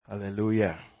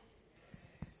Hallelujah.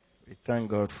 We thank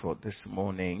God for this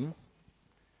morning.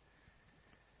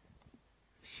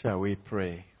 Shall we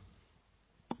pray?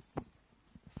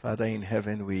 Father in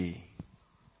heaven, we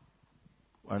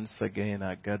once again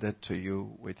are gathered to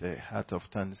you with a heart of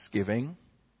thanksgiving.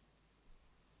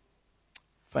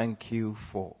 Thank you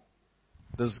for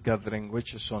this gathering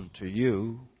which is unto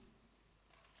you.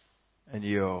 And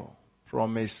your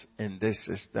promise in this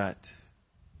is that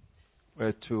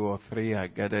where 2 or 3 are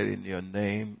gathered in your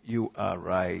name, you are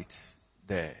right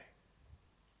there.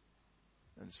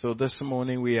 And so this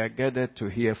morning we are gathered to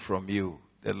hear from you,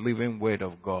 the living word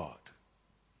of God.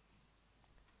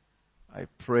 I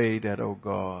pray that, O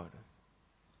God,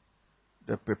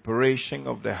 the preparation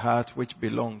of the heart which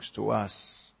belongs to us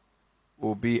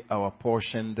will be our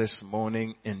portion this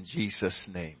morning in Jesus'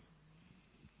 name.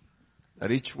 That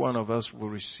each one of us will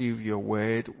receive your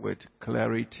word with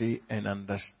clarity and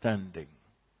understanding.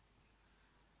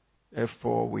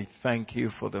 Therefore, we thank you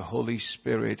for the Holy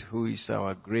Spirit, who is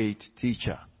our great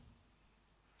teacher,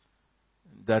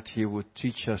 that he would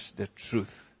teach us the truth.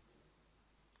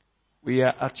 We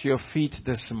are at your feet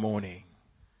this morning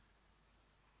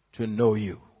to know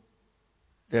you.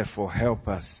 Therefore, help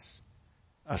us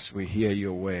as we hear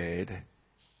your word.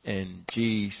 In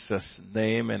Jesus'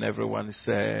 name, and everyone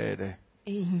said,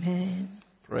 Amen.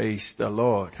 Praise the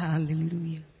Lord.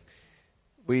 Hallelujah.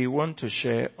 We want to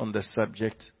share on the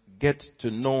subject, get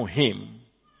to know him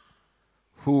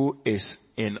who is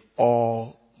in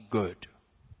all good.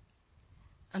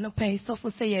 Anope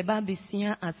sofo se ye ba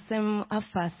bisia asem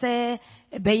afa se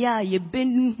ebeya ye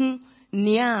benu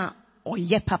nia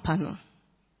oye papa no.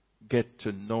 Get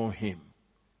to know him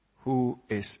who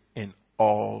is in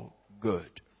all good.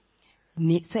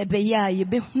 Ni se ebeya ye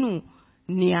behunu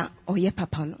nia oye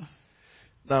papa no.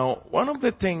 Now, one of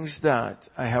the things that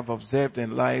I have observed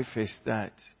in life is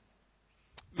that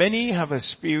many have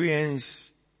experienced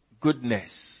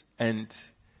goodness and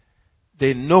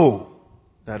they know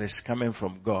that is coming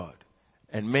from God.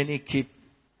 And many keep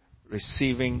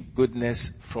receiving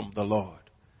goodness from the Lord.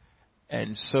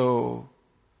 And so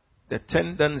the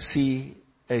tendency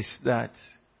is that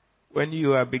when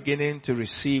you are beginning to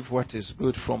receive what is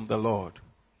good from the Lord,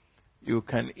 you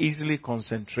can easily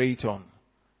concentrate on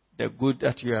the good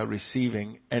that you are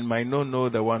receiving and might not know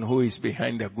the one who is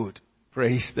behind the good.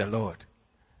 Praise the Lord.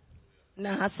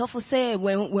 Na sofo se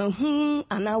when hu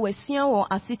ana wesia wo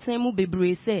asetemu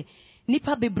bebre se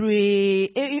nipa bebre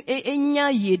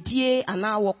enya yedie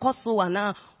ana wo koso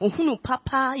ana ohunu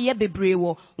papa ye bebre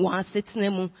wo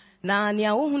asetemu na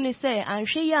nia ohunu se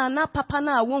anhwe ya na papa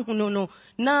na wohunu no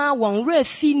na won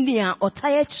refi nia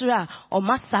otaye kira o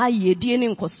masa yedie ne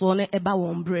nkoso ne eba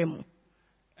won bremu.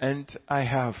 And I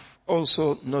have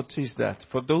also noticed that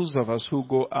for those of us who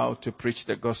go out to preach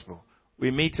the gospel, we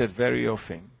meet it very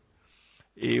often.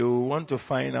 You want to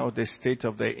find out the state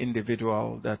of the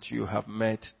individual that you have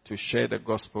met to share the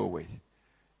gospel with.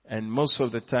 And most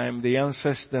of the time, the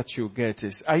answers that you get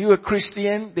is, are you a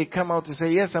Christian? They come out to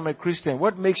say, yes, I'm a Christian.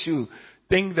 What makes you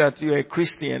think that you're a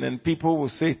Christian? And people will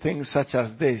say things such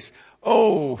as this.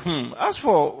 Oh, as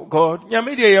for God, we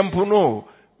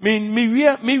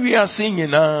are singing,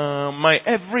 my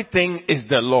everything is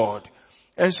the Lord.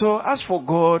 And so as for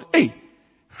God, hey,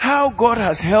 how God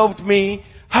has helped me,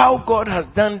 how God has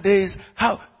done this,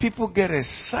 how people get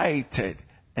excited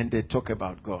and they talk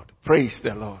about God. Praise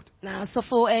the Lord. Na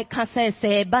sofo kase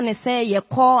se bane se ye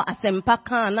ko asempa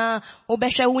kan na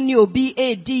obehwe woni obi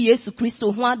edi Yesu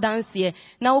Kristo ho adanse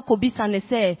na okobisa ne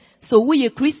se so wo ye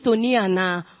Kristo ni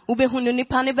ana obehunu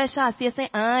nipa ne behya ase se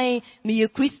ai me ye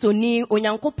Kristo ni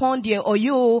onyankopon de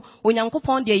oyo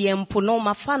onyankopon de ye mpo no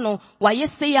mafa no waye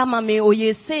se ya mame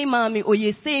oye se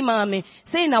mame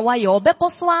se na waye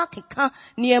obekoso akeka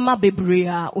niema bebre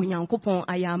a onyankopon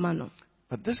ayama no.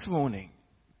 But this morning,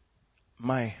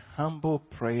 my humble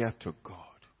prayer to God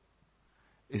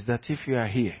is that if you are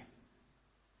here,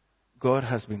 God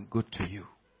has been good to you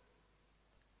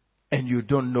and you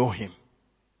don't know him.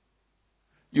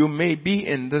 You may be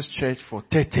in this church for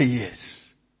 30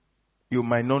 years. You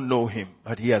might not know him,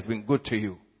 but he has been good to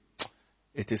you.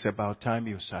 It is about time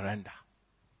you surrender.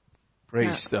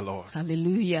 Praise the Lord.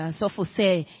 Hallelujah. So for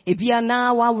say, ebia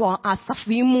na wa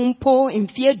asafi mumpo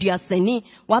mfie duaseni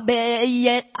wa be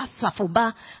ye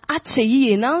asafoba ache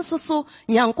yie na so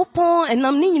nyankopon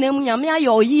enam ni nyina mu nyame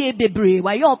ayo yie bebre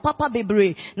wa yo papa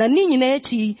bebre na ni nyina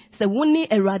echi se woni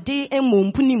erade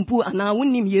emompu nimpu ana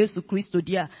wonim Yesu Kristo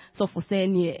dia. So for say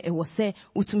ne e wo se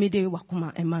utumide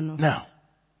wakoma ema no. Now,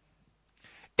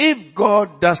 if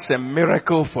God does a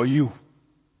miracle for you,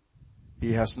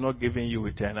 he has not given you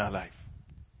eternal life.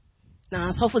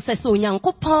 Na sofo sese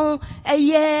onyankopon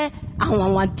eye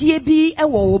awanwade bi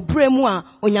ewo obremu a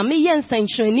onyame ye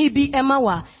nsankyereni bi ema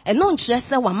wa eno nkyere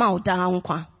se wa ma oda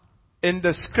nkwa. In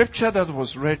the scripture that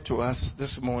was read to us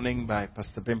this morning by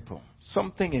Pastor Bimpo,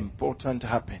 something important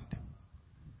happened.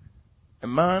 A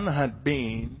man had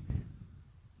been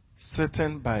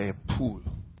sitting by a pool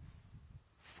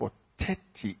for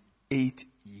 38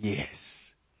 years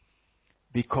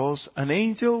because an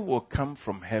angel will come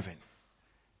from heaven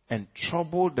and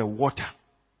trouble the water.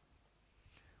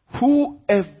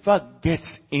 Whoever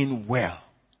gets in well,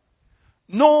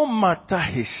 no matter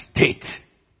his state,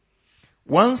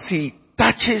 once he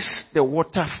touches the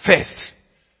water first,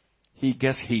 he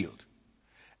gets healed.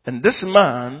 And this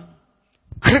man,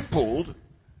 crippled,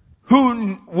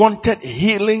 who wanted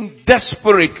healing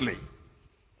desperately,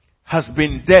 has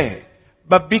been there.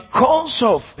 But because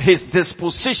of his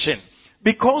disposition,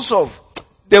 because of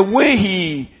the way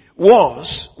he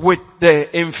was with the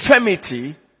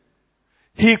infirmity,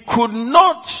 he could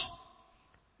not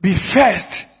be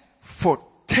first for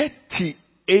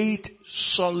 38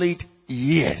 solid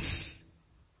years.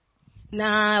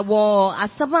 Na wo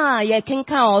asaba ye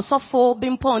kenka osofo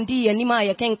bimpondi anima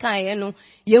ye kenka ye no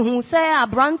yehu se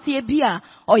abrantie bia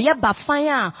oye bafan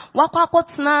a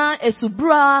wakwakotena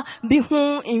esubra bi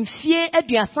hu mfie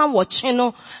aduasan wo kye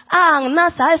no a na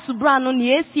sa esubra no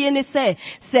ne esie ne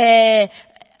se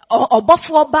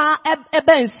obofo ba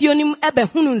ebe nsuo nim ebe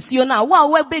hunu nsuo na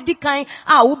wa bedi kan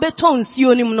a wo beto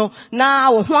nsuo nim no na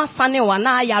wo ho afane wa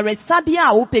na yaresa bia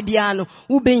a wo pe bia no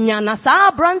wo benya na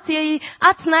sa brantie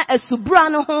atna esubra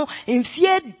no ho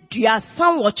mfie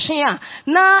duasan wo kye a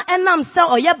na enam se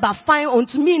oye bafan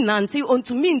ontumi nante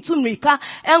ontumi ntumrika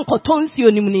enkoto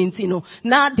nsuo nim ni nti no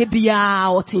na de bia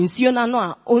otinsuo na no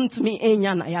a ontumi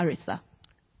enya na yaresa.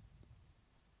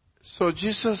 So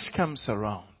Jesus comes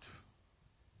around.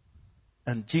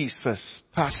 And Jesus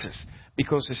passes.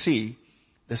 Because you see,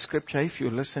 the scripture, if you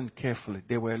listen carefully,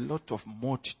 there were a lot of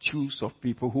multitudes of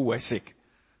people who were sick.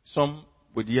 Some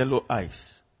with yellow eyes.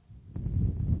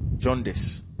 Jaundice.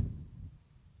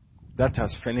 That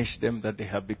has finished them, that they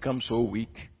have become so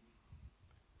weak.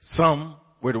 Some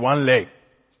with one leg.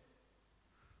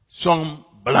 Some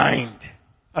blind.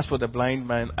 As for the blind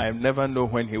man, I never know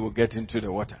when he will get into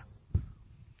the water.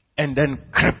 And then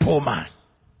crippled man.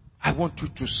 I want you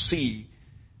to see,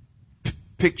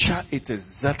 picture it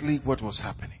exactly what was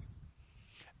happening.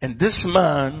 And this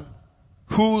man,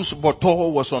 whose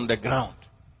bottle was on the ground,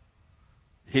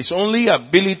 his only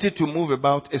ability to move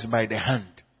about is by the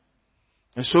hand.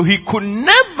 And so he could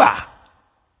never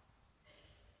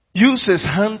use his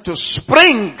hand to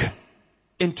spring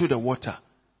into the water.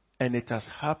 And it has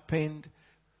happened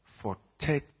for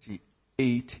 38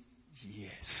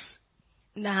 years.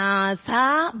 Na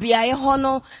sa biaye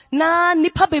hono na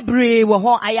nipa bebre wo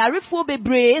ho ayarefo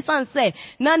bebre sanse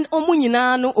na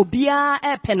omunyina no obia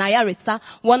epe na yaresa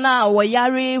wona wo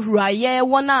yare huraye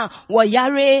wona wo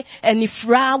yare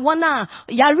enifra wona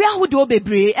yare ahodo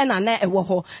bebre na na ewo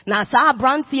ho na sa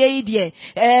brantie yi de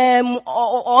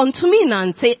ontumi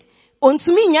nante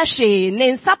ontumi nyahwe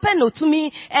ne nsape no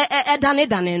tumi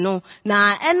edane no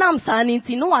na enam sa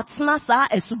nti no watena sa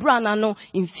esubra na no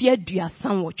mfie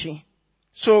aduasan wotwe.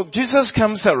 So Jesus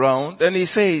comes around and he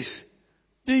says,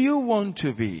 do you want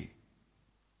to be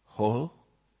whole?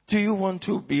 Do you want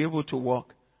to be able to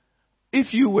walk?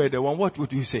 If you were the one, what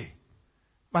would you say?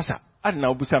 Masa,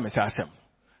 adna ubusa mesasem.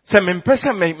 Se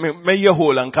mempesa me ye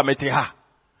whole and kamete ha.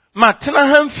 Ma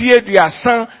tena ham fie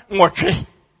duasan ngotwe.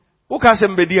 Uka se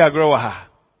mbedi agrowa ha.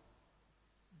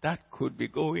 That could be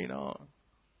going on.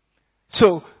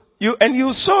 So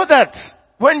you saw that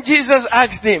when Jesus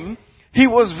asked him, he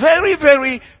was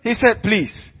he said,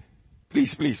 please.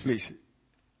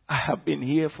 I have been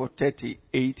here for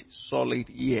 38 solid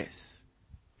years.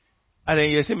 And then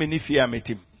you see me met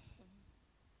him.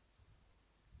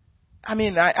 I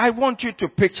mean, I want you to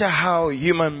picture how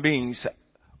human beings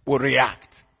will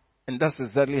react. And that's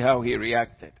exactly how he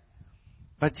reacted.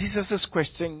 But Jesus'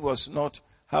 question was not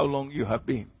how long you have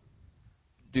been.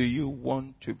 Do you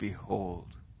want to be whole?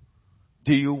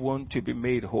 Do you want to be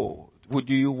made whole?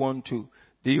 Do you want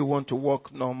to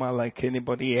walk normal like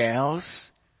anybody else?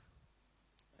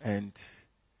 And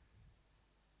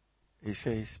he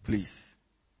says, please,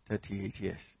 38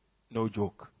 years. No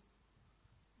joke.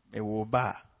 Me wo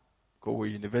ba go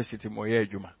university moye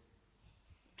juma.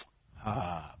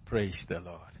 Praise the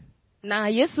Lord. Na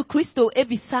Yesu Kristo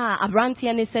ebisa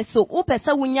abrantie ne se so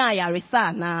upesa wunya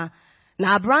yaresa na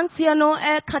abrantie no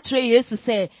katre Yesu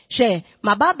se hwe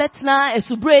maba betna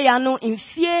esubre ya no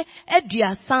mfie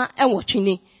aduasa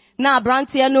enwotwene Na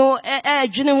abranteɛ no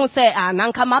dwene ho sɛ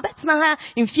nanka mabɛtena ha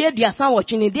mfie aduasa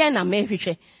wɔtwe ne deɛ na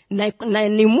mehwehwɛ. Na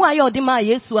ne mu ayɛ ɔde ma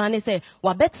Yesu ane sɛ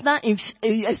wabɛtena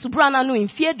esubra na no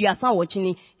mfie aduasa wɔtwe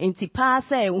ne enti paa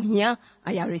sɛ ohia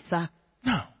ayaresa.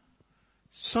 Now,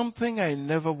 something I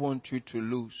never want you to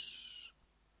lose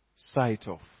sight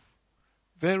of.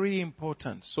 Very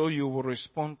important. So you will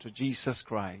respond to Jesus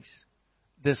Christ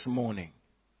this morning.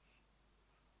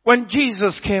 When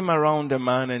Jesus came around a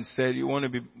man and said, you want to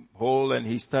be whole, and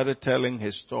he started telling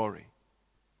his story.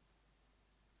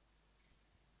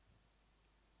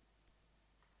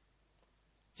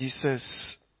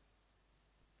 Jesus,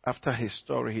 after his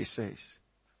story, he says,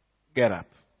 get up,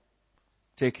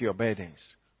 take your burdens,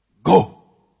 go.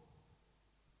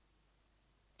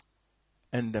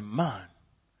 And the man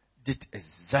did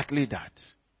exactly that,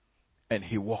 and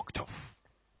he walked off.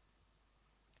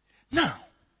 Now,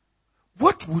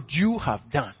 what would you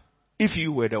have done if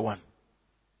you were the one?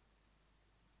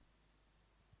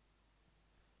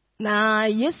 Na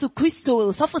Yesu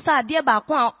Kristo sɔfo sɛ adeɛ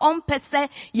baako a ɔmpɛ sɛ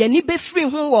yɛni bɛfiri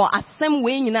ho wɔ asɛm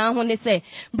wei nyinaa ho ne sɛ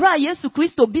bra Yesu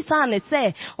Kristo bisa ne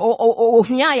sɛ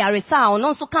ohia ayaresa a ɔno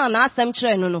nso ka na asɛm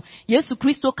kyerɛ no no Yesu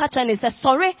Kristo ka kyerɛ ne sɛ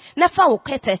sɔre na fa wo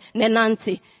kɛtɛ ne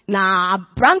nante na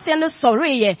abrante no sɔre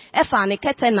yɛ ɛfa ne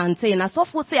kɛtɛ nante na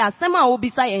sɔfo sɛ asɛm a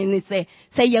obisa yɛn ne sɛ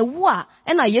yɛwo a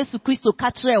ɛna Yesu Kristo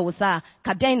ka kyerɛ wo sɛ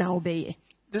ka dɛn na wobɛyɛ.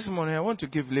 This morning I want to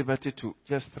give liberty to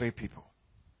just 3 people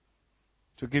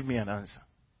to give me an answer.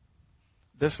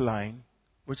 This line,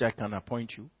 which I can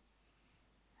appoint you.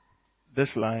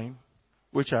 This line,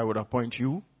 which I would appoint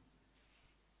you.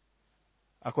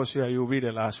 Akosia, you will be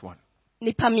the last one.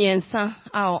 Listen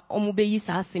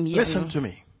to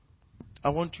me. I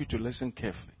want you to listen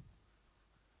carefully.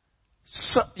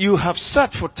 So you have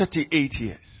sat for 38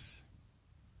 years.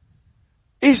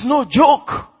 It's no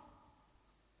joke.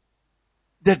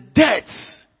 The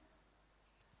debts,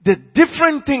 the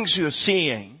different things you're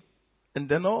seeing, and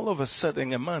then all of a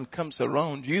sudden a man comes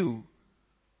around you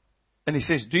and he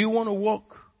says, do you want to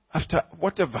walk after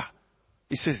whatever?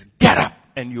 He says, get up,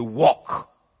 and you walk.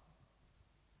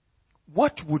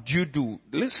 What would you do?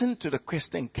 Listen to the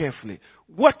question carefully.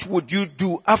 What would you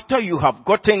do after you have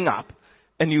gotten up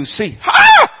and you say,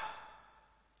 ha!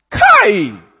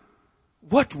 Kai!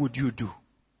 What would you do?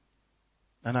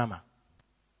 Nanama.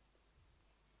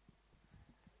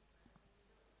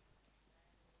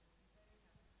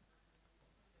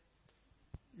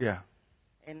 Yeah.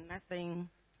 And nothing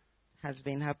has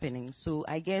been happening. So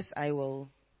I guess I will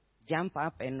jump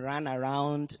up and run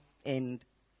around and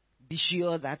be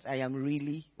sure that I am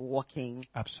really walking.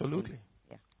 Absolutely.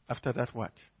 Yeah. After that,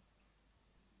 what?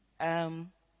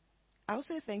 I'll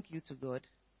say thank you to God.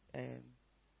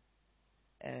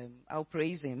 I'll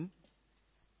praise Him.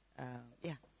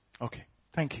 Yeah. Okay.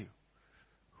 Thank you.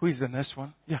 Who is the next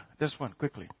one? Yeah, this one,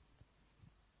 quickly.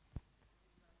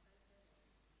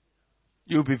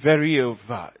 You'll be very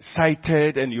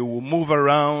excited and you will move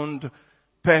around.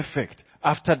 Perfect.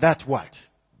 After that, what?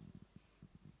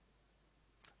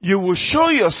 You will show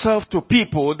yourself to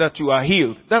people that you are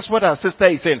healed. That's what our sister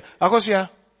is saying. Akosia?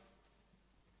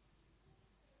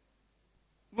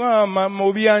 I'll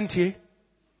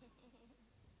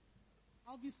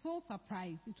be so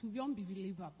surprised. It will be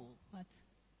unbelievable. But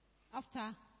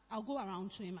after, I'll go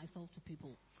around showing myself to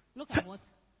people. Look at what.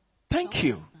 Thank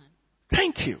you.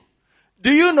 Thank you.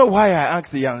 Do you know why I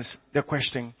asked the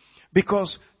question?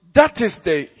 Because that is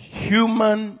the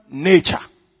human nature.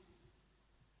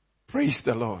 Praise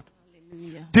the Lord.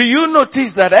 Hallelujah. Do you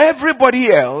notice that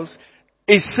everybody else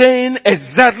is saying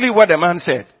exactly what the man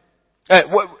said?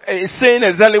 Is saying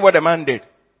exactly what the man did.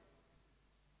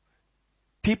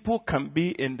 People can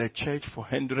be in the church for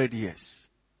 100 years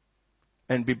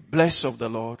and be blessed of the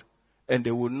Lord, and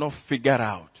they will not figure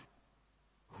out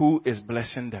who is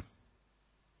blessing them.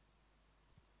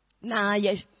 Na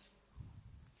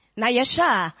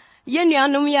yesha yenu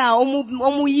anum ya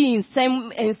omu yi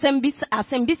nsem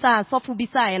bisa asofo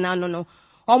bisa na no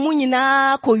omu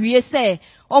nyina kowie se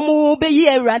omu be yi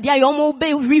awurade ayo omu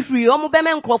be hwihwi omu be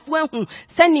me nkrofo ahu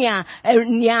se ne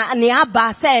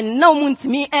aba se na omu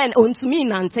ntimi ontumi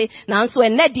nante na nso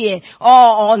ene de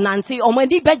o nante omu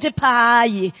di beje pa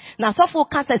yi na sofo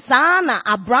ka se saa na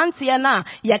abrante na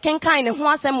ye kenkan ne ho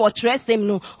asem wo tresem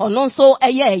no ono nso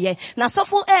eye na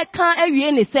sofo ka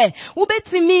awie ne se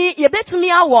yebetumi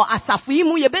awo asafo yi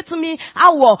mu yebetumi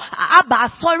awo aba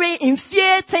sorry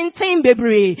mfie tenten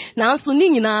bebre na nso ni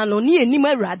nyina no ni enim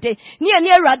awurade ni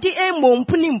Eradi emo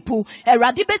mpunimpu.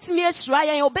 Eradi betimi esra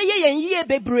yen obeye yen yie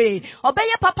bebre.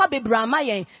 Obeye papa bebrama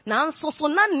yen. Na nso so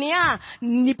na nea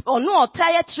ono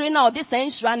otaye trainer odi se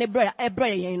nsra ne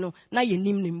ebre yen no na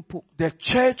yenim ne mpo. The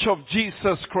church of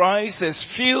Jesus Christ is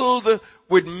filled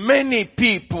with many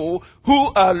people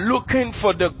who are looking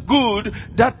for the good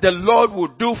that the Lord will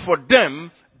do for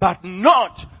them, but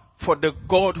not for the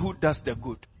God who does the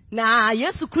good. Na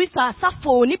Yesu Kristo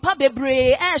asafo nipa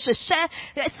bebre ehwehwe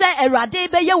se Erade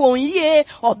beye won yie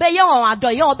obeye won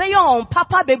adoye obeye won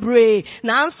papa bebre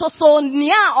na nso so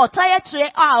nia otaye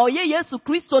kire a oye Yesu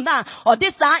Kristo na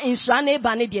ode sa insura na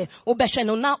eba ne de obehwe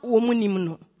no na wo munim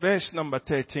no. Verse number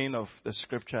 13 of the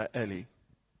scripture, Ellie.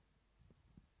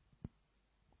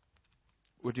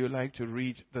 Would you like to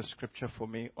read the scripture for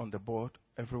me on the board?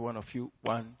 Every one of you.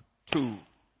 1, 2.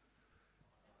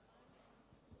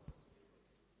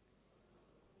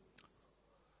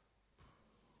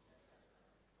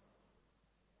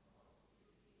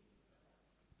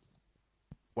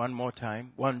 One more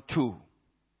time. 1, 2.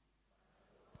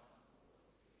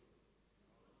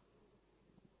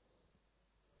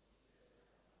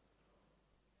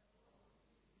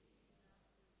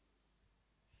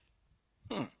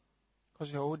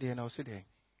 Because you're old and I'll sit there.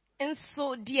 And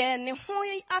so dear ne ho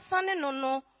asane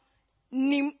no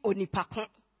nim onipakon.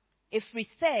 Efri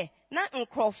se na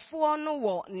nkrofo no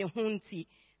wo ne ho nti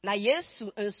na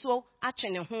Yesu enso ache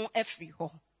ne ho afri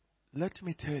ho. Let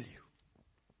me tell you.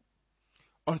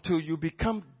 Until you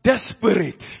become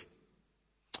desperate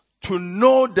to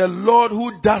know the Lord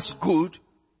who does good,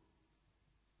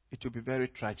 it will be very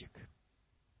tragic.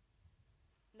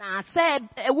 Na se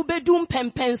ubedum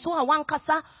pempen so a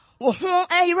wankasa wo ho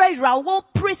eyira wo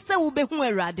prese ubehu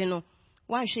Erade no.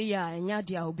 Wan hwe ya enya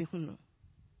dia ubehu no.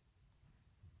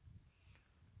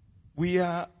 We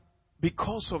are,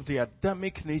 because of the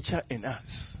Adamic nature in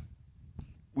us,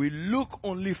 we look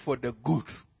only for the good,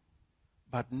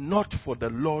 but not for the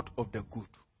Lord of the good.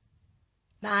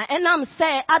 Na enam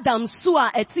se Adam su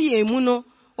a etiye mu no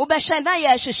obehwe na ye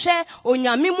hwehwe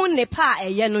onyame mu nepa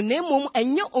eye no na emom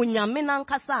enye onyame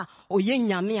nankasa oye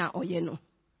nyame a oye no.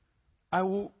 I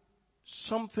will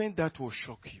something that will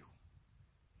shock you.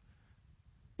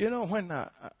 You know, when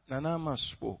Nanama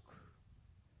spoke,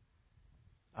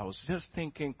 I was just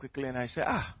thinking quickly and I said,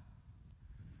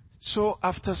 so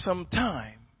after some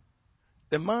time,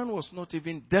 the man was not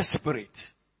even desperate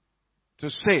to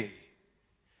say,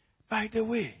 by the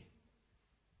way,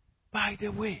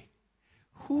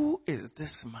 who is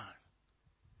this man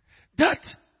that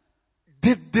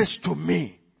did this to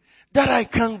me, that I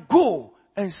can go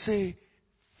and say,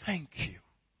 thank you.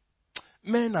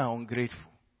 Men are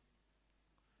ungrateful.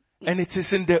 And it is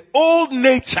in the old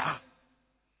nature.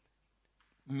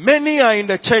 Many are in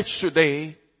the church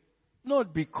today,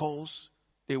 not because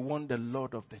they want the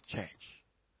Lord of the church.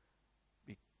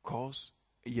 Because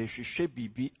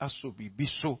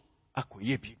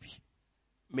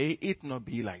may it not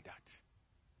be like that.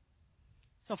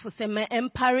 So for se me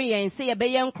empire yen se ye be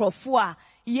yen krofo a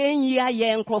yen yia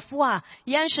yen krofo a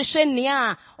yen hwehwe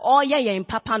nea o ye yen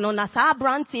papa no na sa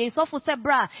brantie so for se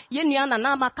bra ye nua na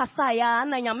na makasa ya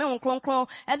na nyame nkronkron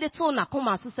e de to na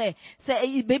koma so se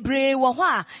bebre wo ho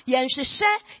a yen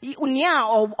hwehwe nea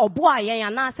obo a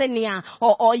yen na se nea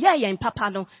o ye yen papa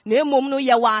no na emom no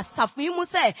ye wa asafo mu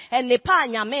se ene pa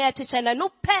nyame e cheche na no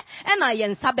pe e na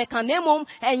yen sabeka na emom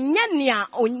enye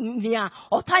nea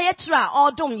otaye tra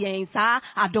odom yen sa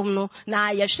adom no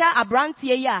na yehwa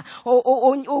abrantie ya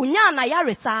onya na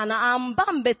yaresa na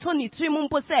ambambe toni trimu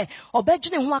mpo se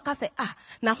obedwene ho aka se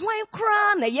na hwan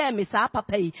kra na ye me sa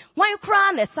papa yi hwan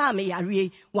kra na sa me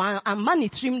yare wan amani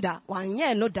trim da wan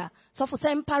ye no da so for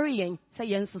say mpare yen se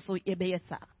yen soso ebe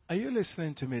yesa. Are you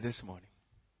listening to me this morning?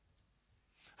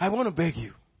 I want to beg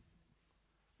you.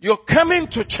 You're coming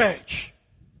to church.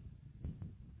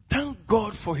 Thank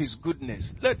God for his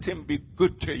goodness. Let him be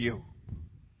good to you.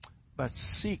 But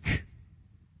seek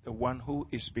the one who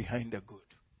is behind the good.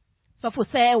 So for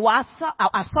say wasa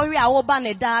asori a oba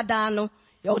ne dada no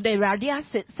yo de radia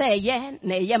say ye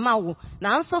na ye mawo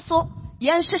na nso so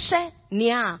ye nhwehwe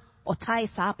nea otai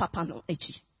sa papa no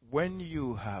echi. When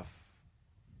you have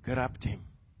grabbed him,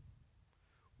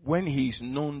 when he is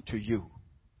known to you,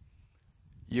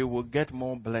 you will get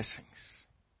more blessings.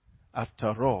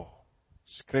 After all,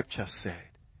 scripture said,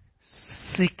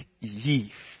 seek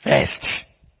ye first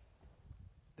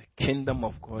the kingdom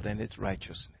of God and its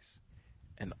righteousness,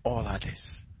 and all others.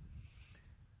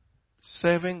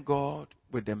 Serving God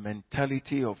with the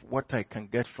mentality of what I can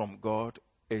get from God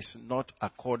is not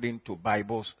according to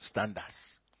Bible's standards.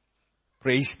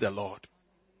 Praise the Lord.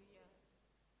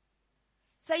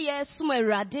 Say yes,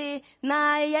 Sumerade,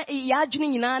 na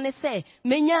yajuni nane say,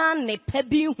 Menya ne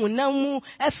pebi hunamu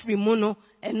every mono,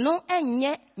 and no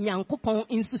enye yankupon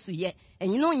insusuye,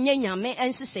 and you know nyame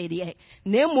and she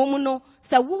ne momuno,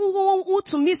 sa wu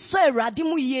to me sir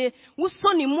radimu ye, wu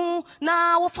soni mu,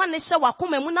 na wafanesha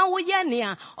wakume muna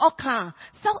woyenia, oka,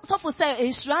 so for say,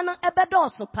 Inshrana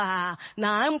ebedoso pa,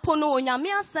 na empono nyame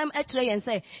asem etre and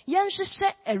say, yen she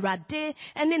erade,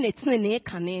 and in it's ne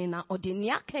kanena, or the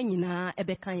nyakena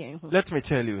ebekayen. Let me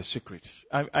tell you a secret.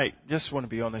 I just want to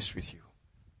be honest with you.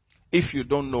 If you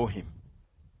don't know him,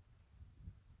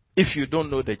 if you don't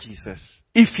know the Jesus,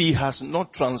 if he has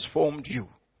not transformed you,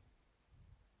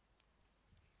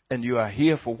 and you are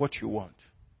here for what you want,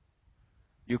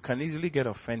 you can easily get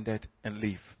offended and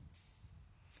leave.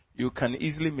 You can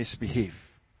easily misbehave.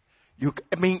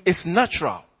 It's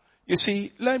natural. You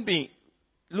see, let me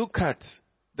look at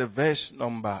the verse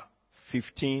number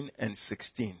 15 and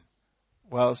 16.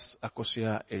 Whilst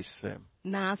Akosia is...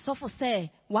 Na sofo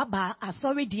say, waba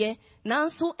asori die,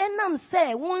 nanso enam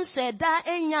say, won she da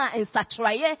enya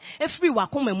ensatraye, efri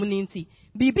wakome muninti.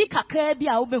 Bibi kakra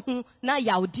bia obehu na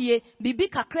yaudie, bibi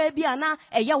kakra bia na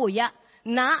eya woya,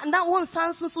 na won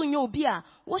sansu so nya obi a,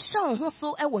 wo hye ho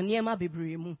so e wo niema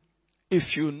bebre mu.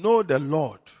 If you know the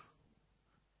Lord,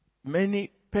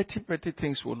 many petty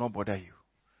things will not bother you.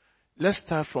 Let's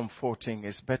start from 14,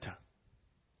 it's better.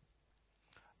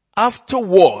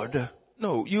 Afterward,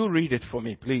 no, you read it for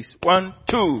me, please. 1,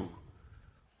 2.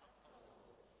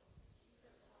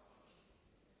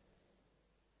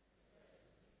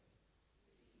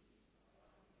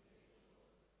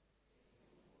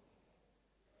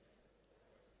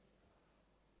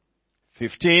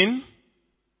 $15.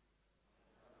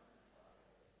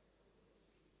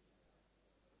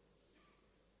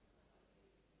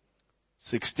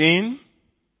 16.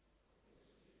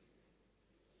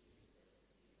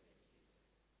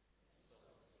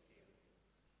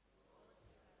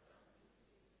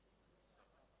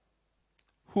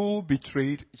 Who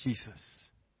betrayed Jesus?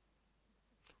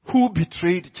 Who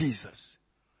betrayed Jesus?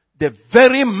 The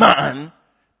very man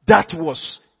that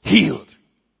was healed.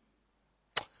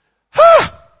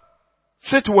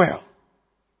 Sit well.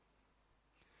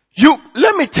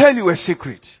 Let me tell you a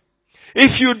secret.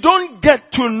 If you don't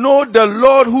get to know the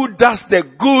Lord who does the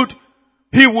good,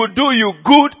 he will do you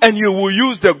good and you will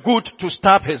use the good to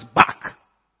stab his back.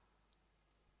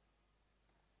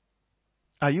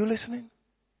 Are you listening?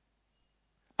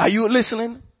 Are you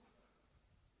listening?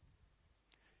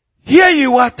 Here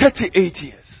you are, 38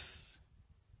 years.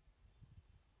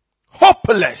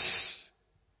 Hopeless.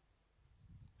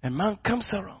 A man comes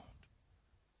around.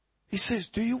 He says,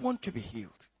 do you want to be healed?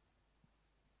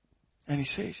 And he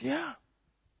says, yeah.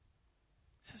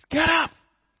 He says, get up.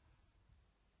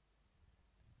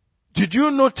 Did you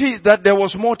notice that there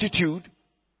was multitude?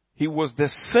 He was the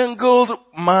singled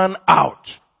man out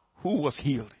who was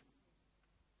healed.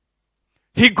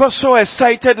 He got so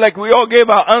excited like we all gave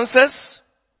our answers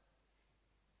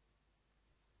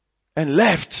and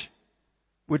left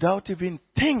without even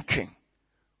thinking,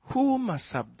 who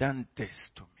must have done this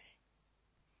to me?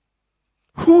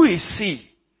 Who is he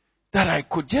that I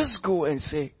could just go and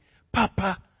say,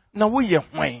 Papa, na wo ye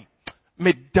hwan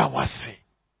me dawase?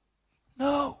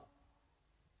 No.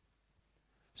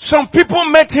 Some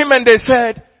people met him and they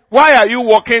said, why are you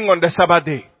walking on the Sabbath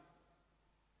day?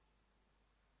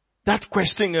 That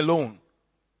question alone.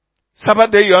 Sabbath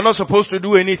day, you are not supposed to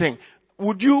do anything.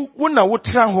 Wouldn't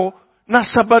na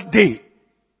Sabbath day?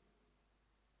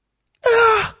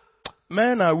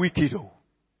 Men are wicked.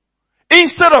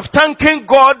 Instead of thanking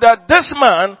God that this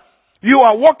man, you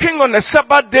are walking on a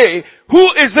Sabbath day,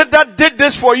 who is it that did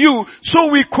this for you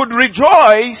so we could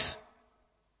rejoice?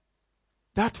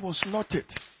 That was not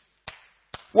it.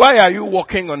 Why are you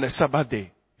walking on a Sabbath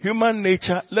day? Human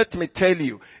nature, let me tell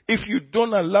you, if you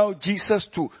don't allow Jesus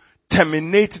to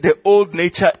terminate the old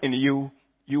nature in you,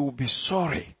 you will be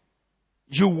sorry.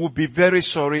 You will be very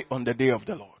sorry on the day of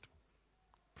the Lord.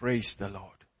 Praise the Lord.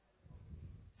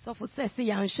 So for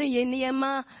yanshe ye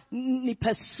niema ni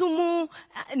pesumu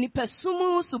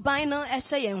subaino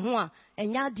eshe ye ho a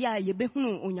enya dia ye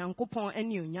behunu onyankopon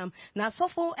ani onyam na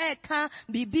sofo eka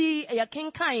bibi ye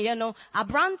kenkan ye no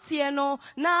abrantie no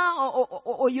na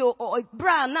oyo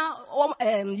bra na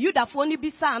yudafo ni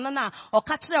bisa na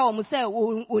oka kire o se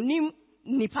onim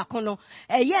nipa kono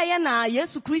eye na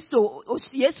Yesu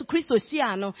Kristo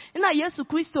sia no na Yesu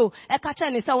Kristo eka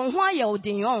kire ne se won ho aye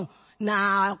odin on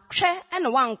na hwe ene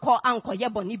wanko ankoye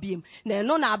boni biem na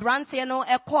no na abrante no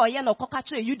ekoye na okoka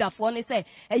kire Yudafo ne se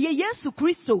eye Yesu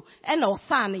Kristo ene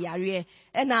osan yare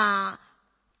ena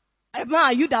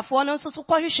Ema Yudafoɔ no nso so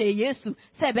kɔhwehwɛ Yesu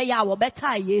sɛ ɛbɛyɛ a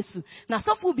wɔbɛtaa Yesu. Na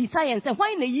sɔfo bisa yɛn sɛ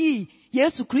hwan na yi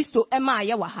Yesu Kristo ɛma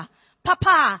ayɛ wɔ ha.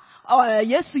 Papa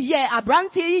Yesu yɛ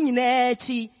abrante yi nyinaa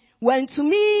akyi.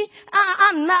 Wantumi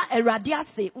anna Awurade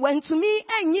ase. Wantumi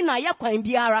anyi na yɛ kwan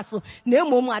biara so. Na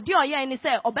mmom ade ɔyɛ ne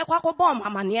sɛ ɔbɛkɔ akɔbɔ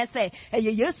amaneɛ sɛ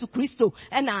ɛyɛ Yesu Kristo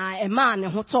ɛna ɛma ne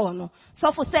ho tɔɔ no.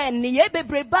 Sɔfo sɛ ne yɛ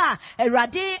bebreba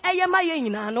Awurade ɛyɛ ma yɛ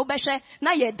nyinaa no bɛhwɛ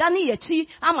na yɛ dane yɛkyi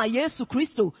ama Yesu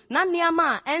Kristo na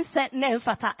nneɛma a ɛnsɛ na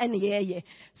ɛmfata ɛne yɛyɛ.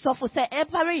 Sɔfo sɛ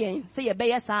ɛpare yɛn sɛ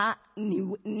yɛbɛyɛ saa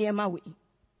nneɛma wei.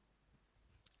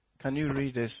 Can you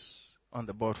read this on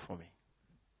the board for me?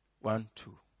 1,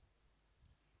 2.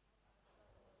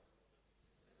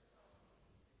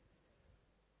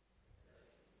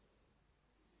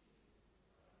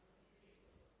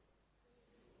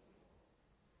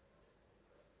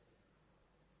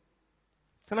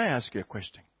 Can I ask you a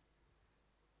question?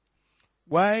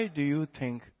 Why do you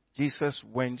think Jesus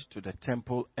went to the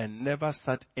temple and never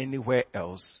sat anywhere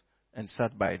else and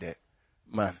sat by the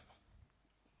man?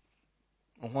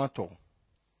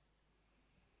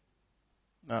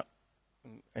 Na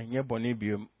enye boni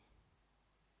biom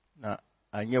na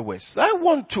anye west. I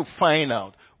want to find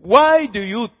out, why do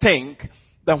you think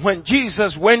that when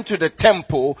Jesus went to the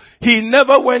temple, he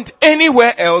never went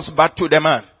anywhere else but to the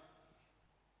man?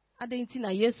 Adenti na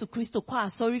Yesu Kristo kwa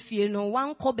asori fie no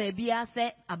wankɔ baabi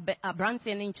ase abrante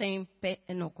ne nkyɛn pɛ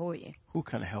ɛnɔkɔɛ. Who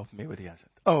can help me with the answer?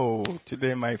 Oh,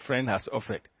 today my friend has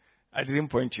offered. I didn't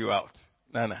point you out.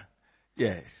 Nana.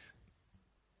 Yes.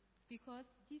 Because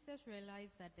Jesus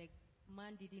realized that the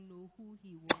man didn't know who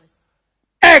he was.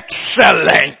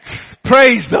 Excellent.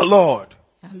 Praise the Lord.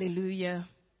 Hallelujah.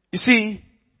 You see,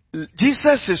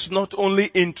 Jesus is not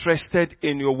only interested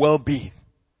in your well-being,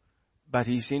 but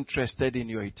he's interested in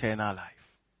your eternal life.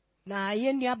 Na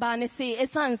yenua ba ne se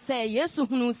esan se Yesu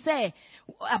hunu se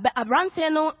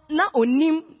abrante no na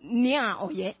onim nia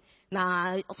oyɛ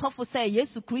na sɔfo se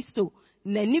Yesu Kristo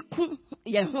n'ani ku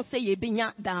ye ho se ye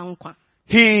benya dankwa.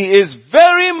 He is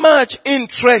very much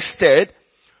interested,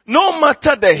 no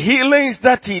matter the healings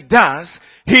that he does,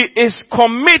 he is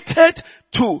committed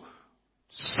to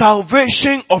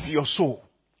salvation of your soul.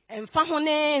 Emfa ho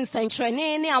ne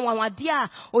nsɛnkyerɛnne ne awawade a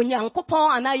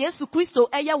Onyankopɔn ana Yesu Kristo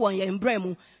ɛyɛ wɔ yɛn brɛ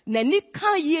mu n'ani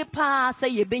ka yie paa sɛ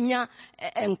yɛbenya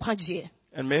nkwagyeɛ.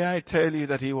 And may I tell you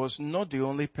that he was not the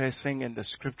only person in the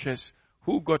scriptures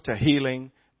who got a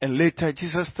healing, and later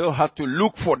Jesus still had to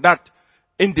look for that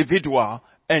individual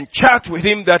and chat with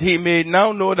him that he may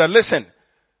now know that, listen,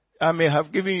 I may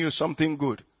have given you something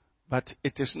good, but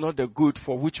it is not the good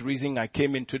for which reason I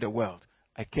came into the world.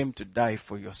 I came to die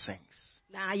for your sins.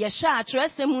 Na yɛhyɛ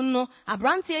akyerɛsɛm no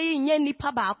abrante yi nyɛ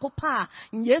nipa baako pa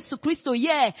Yesu Kristo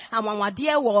yɛ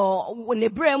amanwadeɛ wɔ ne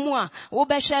brɛ mu a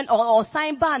wobɛhwɛ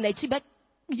ɔsan ba n'akyi bɛ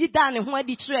yida ne ho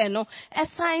adi kyerɛ no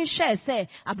ɛsan hwɛ sɛ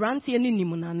abrante no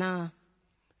nim nana.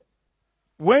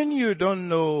 When you don't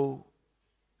know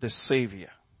the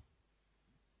Savior,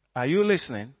 are you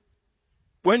listening?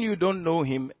 When you don't know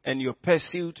him and your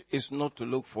pursuit is not to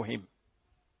look for him,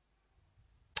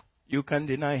 you can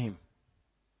deny him.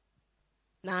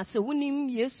 Na se wunim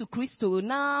Yesu Kristo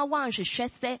na wanhwehwɛ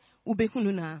sɛ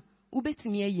ubehunu na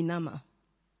ubetumi ayi nama.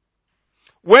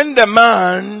 When the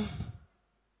man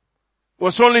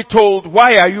was only told,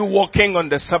 why are you walking on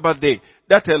the Sabbath day?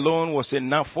 That alone was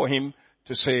enough for him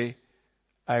to say,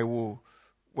 I will,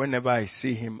 whenever I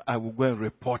see him, I will go and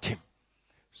report him.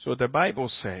 So the Bible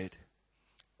said,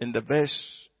 in the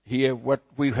verse here, what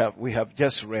we have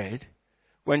just read,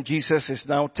 when Jesus is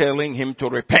now telling him to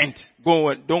repent,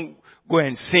 don't go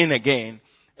and sin again.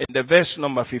 In the verse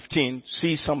number 15,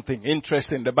 see something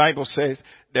interesting. The Bible says,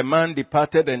 the man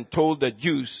departed and told the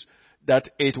Jews that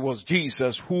it was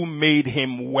Jesus who made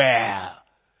him well.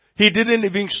 He didn't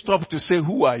even stop to say,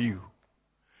 who are you?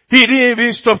 He didn't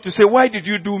even stop to say, why did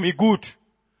you do me good?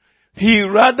 He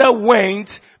rather went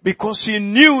because he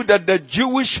knew that the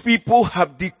Jewish people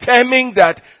have determined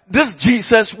that this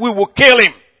Jesus, we will kill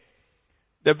him.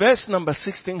 The verse number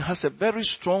 16 has a very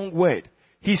strong word.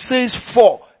 He says,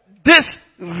 for this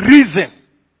reason.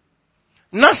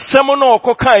 Not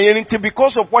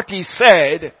because of what he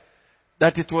said,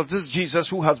 that it was this Jesus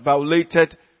who has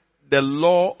violated the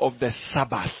law of the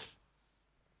Sabbath.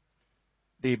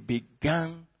 They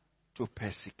began to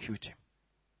persecute him.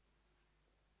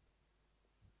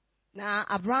 Na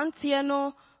abrantie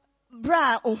no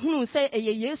bra ohunu say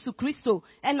eye Yesu Kristo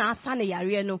e na asa ne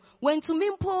yare no wentumi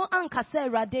mpo ankasa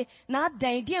Awurade na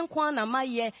adan die nkwa na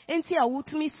maye enti a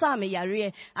wutumi sa me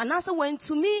yare anase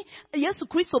wentumi Yesu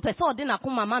Kristo pese ode na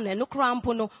koma ma no kra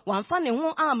mpo no wamfa ne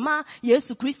ho ama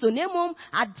Yesu Kristo nemom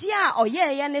ade a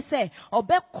oyeye ne se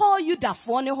obekọ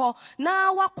Yudafo ne ho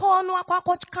na wakọ no akwa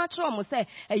ka kire mo se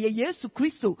eye Yesu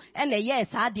Kristo e na ye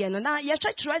sa ade no na ye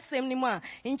hwetwere sem ni mu a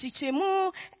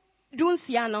nchichemu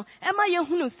dunsia no ema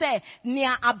yehunu se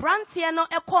nia abrantie no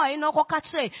ekoi no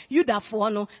kokache Yudafo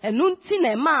no enu nti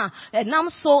na ema enam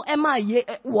so ema ye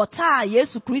wota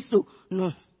Yesu Kristo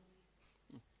no.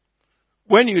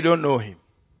 When you don't know him,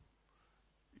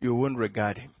 you won't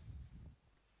regard him.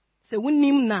 Se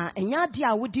wunim na enya de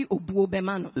a wodi obuo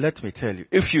bema no. Let me tell you,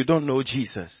 if you don't know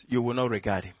Jesus, you will not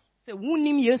regard him. Se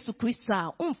wunim Yesu Kristo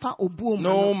a umfa obuo ma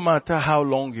no matter how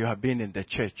long you have been in the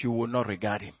church, you will not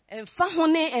regard him.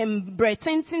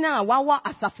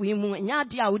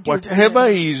 Whatever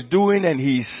he is doing and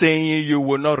he is saying, you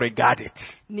will not regard it.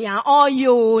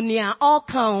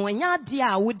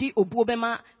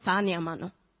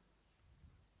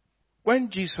 When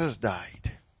Jesus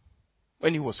died,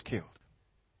 when he was killed,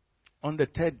 on the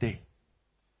third day,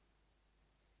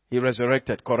 he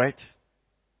resurrected, correct?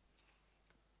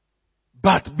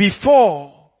 But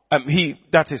before,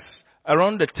 that is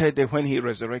around the third day when he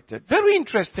resurrected, very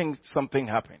interesting something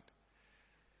happened.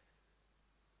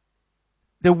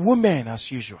 The woman as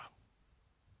usual.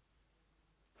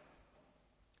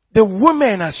 The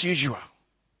woman as usual.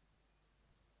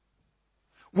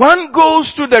 One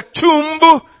goes to the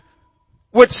tomb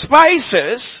with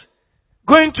spices,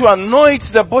 going to anoint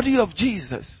the body of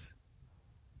Jesus.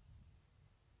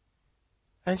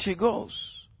 And she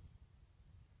goes.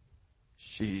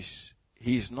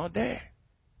 He is not there.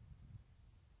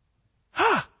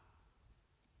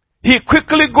 He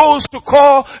quickly goes to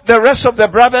call the rest of the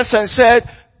brothers and said,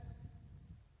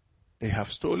 they have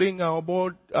stolen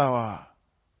our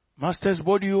master's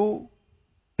body.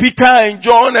 Peter and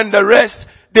John and the rest,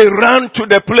 they ran to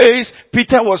the place.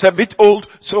 Peter was a bit old,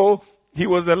 so he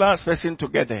was the last person to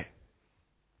get there.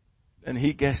 And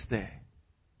he gets there.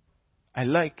 I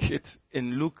like it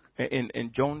in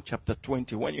in John chapter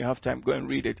 20. When you have time, go and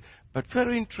read it. But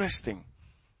very interesting.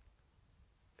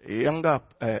 A younger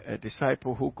a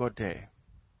disciple who got there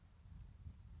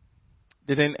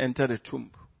didn't enter the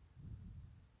tomb.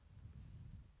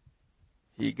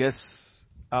 He gets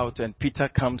out and Peter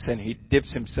comes and he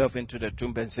dips himself into the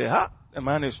tomb and says, the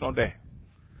man is not there.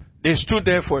 They stood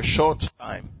there for a short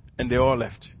time and they all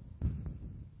left.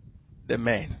 The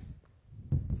men,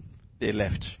 they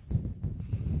left.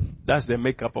 That's the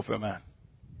makeup of a man.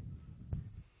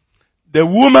 The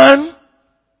woman,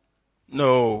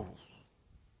 no.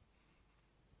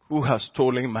 Who has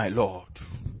stolen my Lord?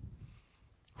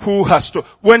 Who has stolen?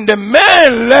 When the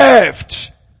man left,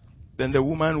 then the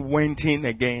woman went in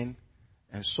again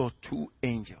and saw two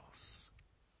angels.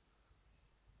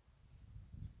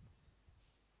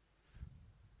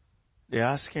 They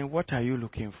asked him, what are you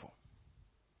looking for?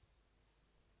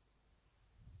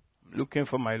 Looking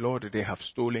for my Lord, they have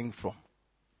stolen from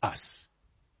us.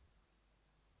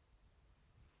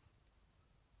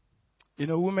 You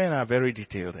know, women are very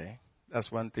detailed, eh? That's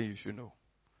one thing you should know.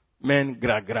 Men,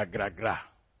 gra, gra, gra, gra.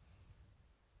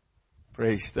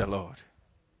 Praise the Lord.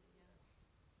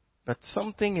 But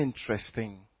something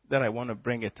interesting that I want to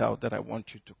bring it out, that I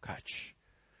want you to catch.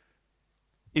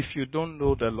 If you don't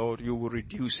know the Lord, you will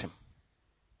reduce him.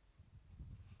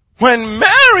 When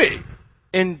Mary,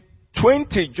 in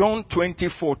John 20,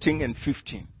 14 and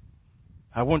 15.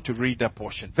 I want to read that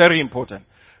portion. Very important.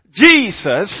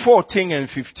 Jesus, 14 and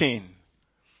 15.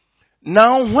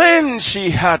 Now when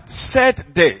she had said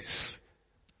this,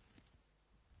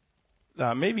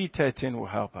 maybe 13 will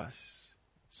help us.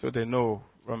 So they know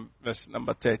from verse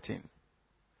number 13.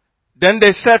 Then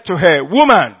they said to her,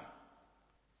 woman,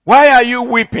 why are you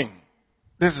weeping?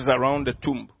 This is around the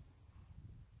tomb,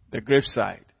 the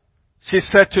graveside. She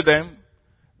said to them,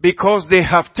 because they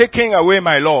have taken away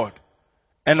my Lord,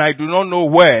 and I do not know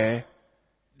where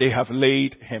they have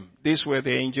laid him. These were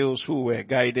the angels who were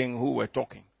guiding, who were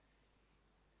talking.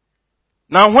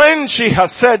 Now when she had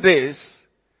said this,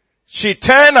 she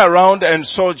turned around and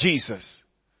saw Jesus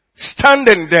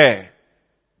standing there.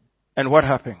 And what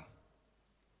happened?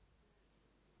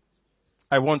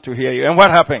 I want to hear you. And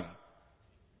what happened?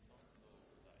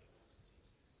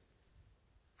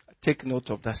 Take note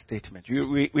of that statement.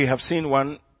 We have seen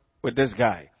one with this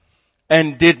guy.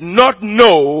 And did not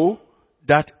know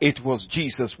that it was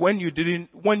Jesus. When you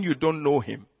don't know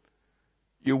him,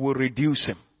 you will reduce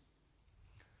him.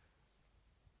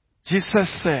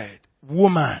 Jesus said,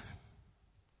 woman,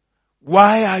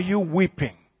 Why are you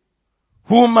weeping?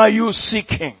 Whom are you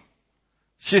seeking?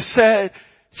 She said,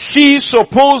 she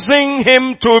supposing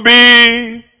him to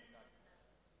be.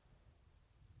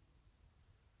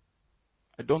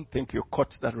 I don't think you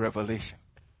caught that revelation.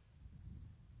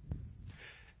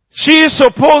 She is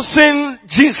supposing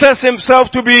Jesus himself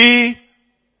to be.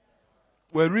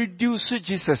 We reduce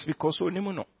Jesus because we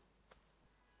don't know.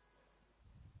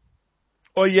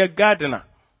 Or your gardener.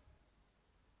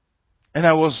 And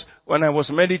when I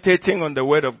was meditating on the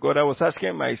word of God, I was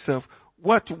asking myself,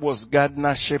 what was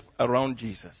gardenership around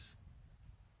Jesus?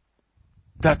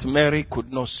 That Mary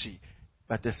could not see.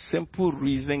 But the simple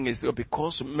reason is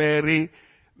because Mary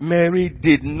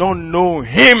did not know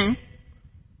him.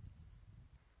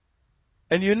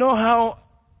 And you know how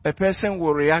a person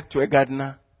will react to a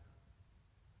gardener?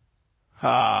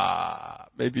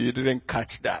 Maybe you didn't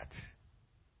catch that.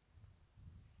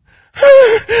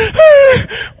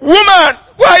 Woman,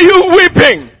 why are you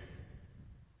weeping?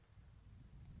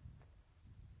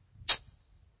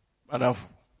 Madam.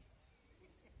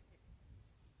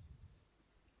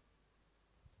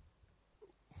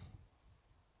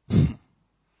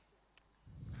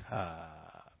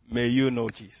 May you know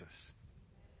Jesus.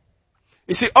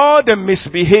 You see, all the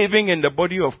misbehaving in the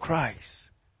body of Christ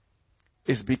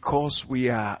is because we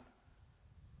are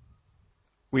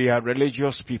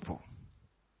religious people.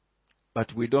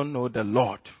 But we don't know the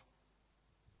Lord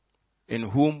in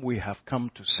whom we have come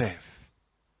to serve.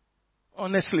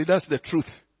 Honestly, that's the truth.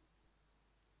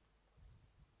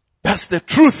 That's the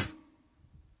truth.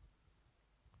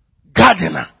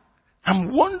 Gardener.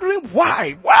 I'm wondering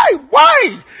why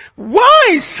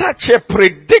such a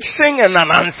prediction and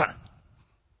an answer?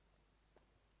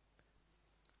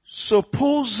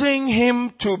 Supposing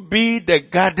him to be the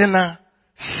gardener,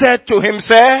 said to him,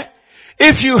 "Sir,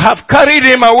 if you have carried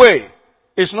him away,"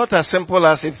 it's not as simple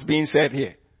as it's being said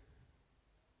here.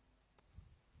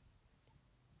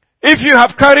 If you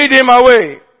have carried him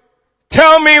away,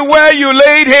 tell me where you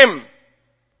laid him,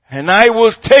 and I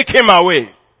will take him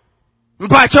away.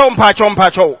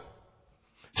 Mpacho.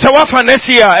 Sawa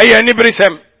fanesia eye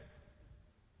nibrisem.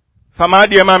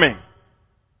 Famadi mame.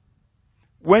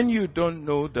 When you don't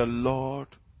know the Lord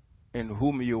in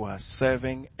whom you are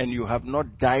serving and you have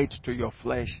not died to your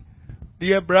flesh,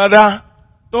 dear brother,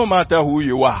 no matter who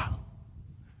you are,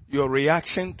 your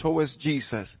reaction towards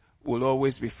Jesus will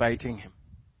always be fighting him.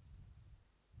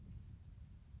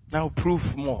 Now prove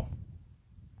more.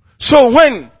 So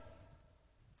when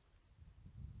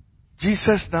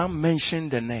Jesus now mentioned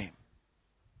the name,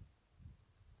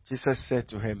 Jesus said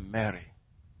to her, "Mary."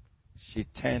 She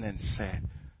turned and said,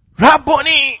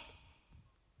 "Rabboni."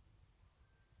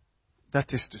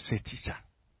 That is to say teacher.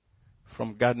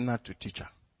 From gardener to teacher.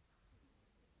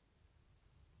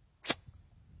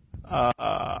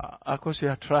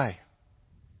 Akosia, try.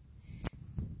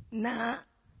 Na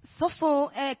sofo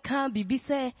kan bibi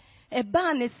se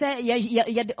eba ne se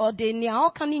ye ode ne a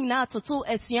oka ni na toto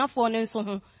asuafo ne nso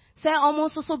ho se omo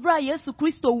so bra Yesu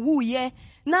Kristo wu ye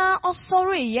na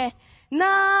osore ye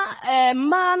na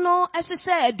ma no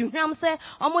ehye aduhwam se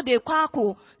omo de kwa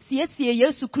ako siesie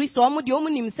Yesu Kristo omo de omo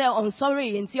nim se onsore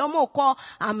ye nti omo kọ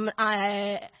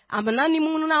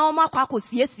amananimu na omo akwa ako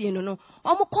siesie no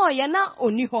omo kọ ye na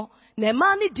oni ho na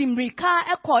ma ni dimrika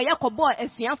ekọ ye kọbọ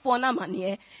asuafo na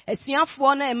mane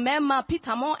asuafo na emema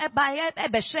Peter mo eba ye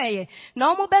ebehye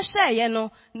na omo behye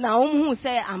no na omo hu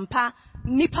se ampa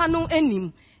nipa no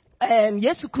enim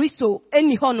Yesu Kristo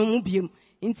eni ho no mu biem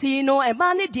nti no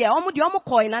ema ne de omo de omo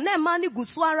koi na ema ne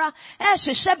gusuara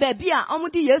hwehwe baabi a omo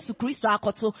de Yesu Kristo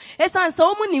akoto esan se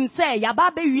omo nim se ya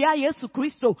ba be wia Yesu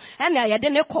Kristo ena ye de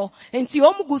ne kọ nti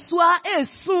omo gusua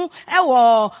esu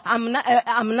ewo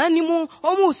amna nimu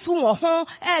omo su wo ho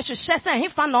hwehwe se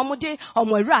hefa na omo de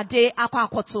omo awurade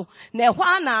akoto na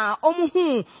ehwa na omo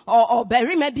hu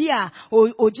oberima bi a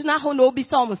ogina ho na obi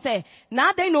se omo se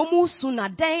na den na omo su na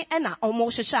den ena omo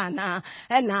hwehwe na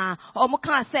ena omo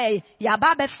kan se ya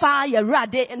ba befa ya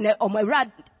rade ne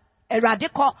omawrade erade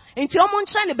ko nti omo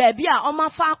nche ne baabi a omo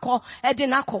afa akọ ede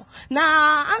nakọ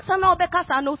na ansa na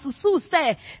obekasa no susu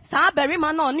se saa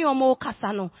berima na oni omo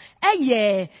kasa no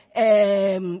eye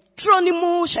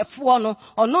tronimu hwefo no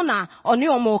ono na oni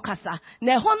omo kasa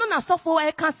na ho no na sofo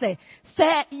kasa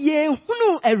se ye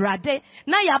hunu erade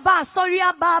na ya ba asori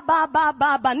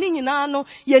ba ni nyina no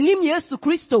ye nim Yesu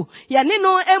Kristo ye ne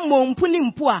no emompu ni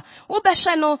mpu a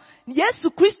obehwe no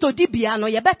Yesu Kristo dibia no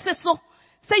ye bete so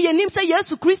se ye nim se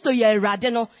Yesu Kristo ye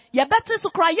erade no ye bete so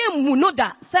kra ye mu no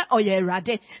da se oye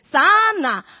erade saa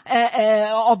na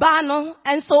oba no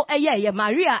enso eye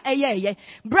Maria eye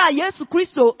bra Yesu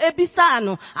Kristo ebisa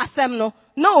no asem no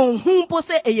no hu po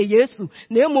se eye Yesu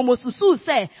na emomo susu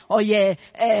se oye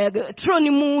troni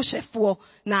mu shefo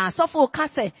na asofo ka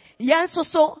se yen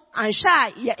soso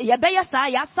ansha ye beya sa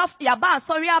ya saf ya ba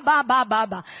sorry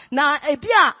ba na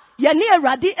ebia ye ne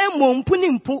Awurade emompu ni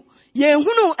mpu ye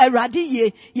hunu Awurade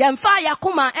ye ye mfa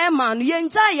yakoma ema no ye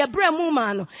nja ye bremu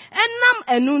ma no enam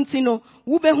enu nti no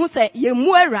wo behu se ye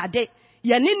mu Awurade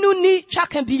ye ninu ni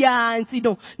twaka bia nti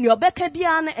no ni obeka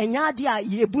bia na enya ade a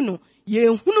ye bu no ye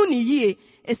hunu ni ye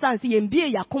esanse ye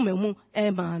mbie yakoma mu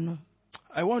ema no.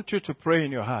 I want you to pray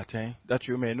in your heart, that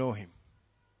you may know him.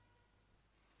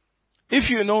 If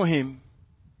you know him,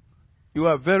 you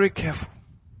are very careful.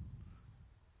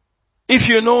 If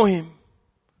you know him,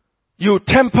 you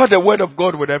temper the word of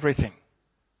God with everything.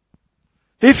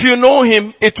 If you know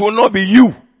him, it will not be you.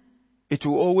 It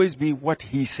will always be what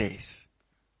he says.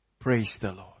 Praise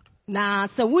the Lord. Na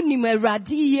se woni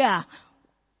Awurade a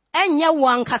enye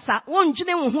wankasa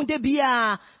wonjene wo hu de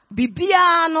bia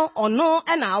bibia no ono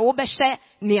na wo behye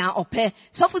nea ope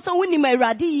sofo se woni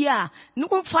Awurade a no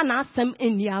mfa na asem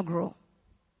eni agro.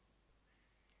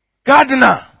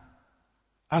 Gardener.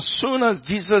 As soon as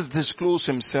Jesus disclosed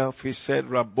himself, he said,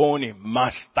 Rabboni,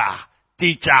 master,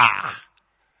 teacher.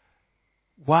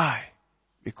 Why?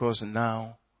 Because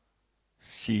now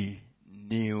she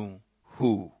knew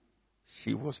who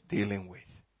she was dealing with.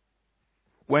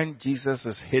 When Jesus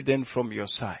is hidden from your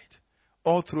sight,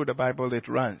 all through the Bible it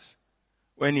runs.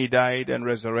 When he died and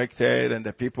resurrected and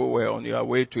the people were on their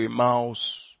way to Emmaus,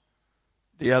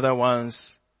 the other ones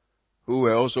who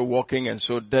were also walking and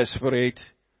so desperate,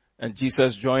 and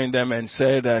Jesus joined them and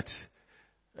said that,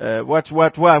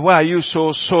 why are you so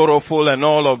sorrowful and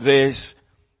all of this?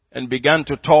 And began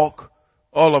to talk.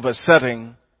 All of a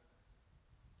sudden,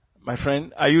 my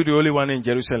friend, are you the only one in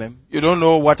Jerusalem? You don't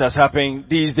know what has happened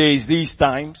these days, these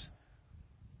times?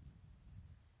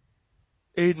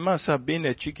 It must have been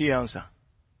a cheeky answer.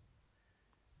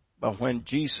 But when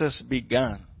Jesus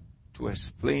began to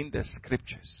explain the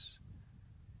scriptures,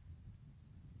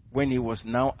 when he was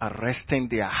now arresting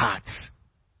their hearts,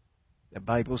 the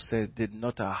Bible says, did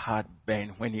not our heart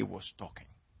burn when he was talking?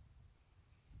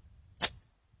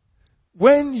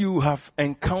 When you have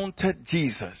encountered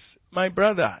Jesus, my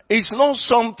brother, it's not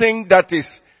something that is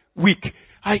weak.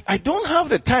 I don't have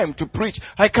the time to preach.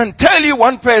 I can tell you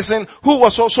one person who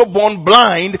was also born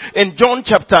blind in John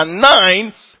chapter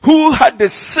 9, who had the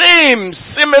same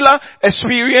similar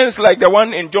experience like the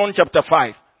one in John chapter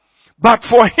 5. But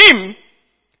for him,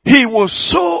 he was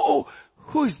so,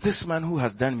 who is this man who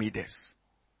has done me this?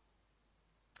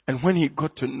 And when he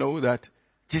got to know that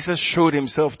Jesus showed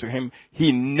himself to him,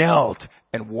 he knelt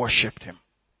and worshipped him.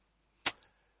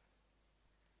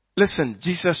 Listen,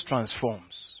 Jesus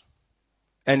transforms.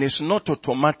 And it's not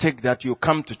automatic that you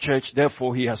come to church,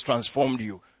 therefore he has transformed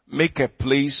you. Make a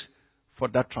place for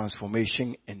that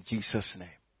transformation in Jesus' name.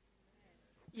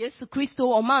 Yesu Kristo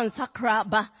o man sakra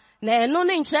ba na eno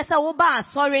ne nkyeresa wo ba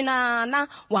sorry na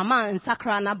wa man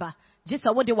sakra na ba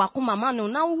jisa wo de wakoma ma no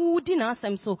na wudi na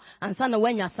asem so ansa na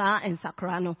wanya saa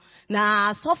ensakra no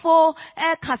na sofo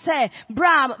ka se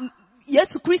bra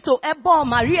Yesu Kristo ebo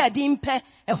Maria di mpe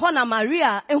eho na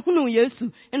Maria ehunu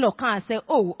Yesu eno kan se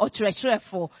o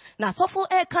okyerɛkyerɛfo na sofo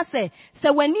ka se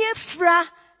wani efra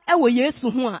ewo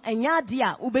Yesu ho a enya ade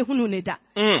a ubehunu ne da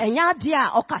enya ade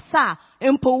a okasa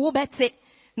empo wo bete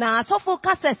na sofo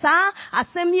kase saa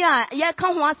asemi a ye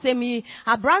ka ho asemi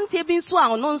abrante bi nso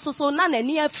a ono nso so na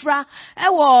nani afra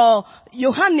ewo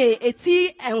Yohane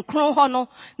eti enkron ho no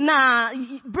na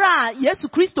bra Yesu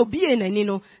Kristo bie nani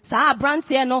no saa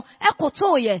abrante no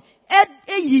ekoto ye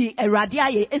eyi Awurade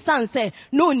aye esanse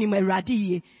no onim Awurade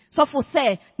ye sofo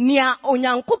se nia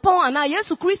onyankopon ana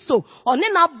Yesu Kristo one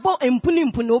na bo empuni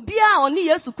no bia one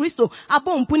Yesu Kristo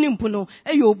abo empuni no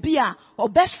eyo obia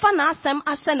obefa na asem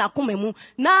ahye na komemu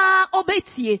na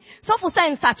obetie sofo se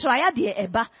nsakyeraya de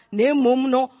eba na emom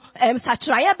no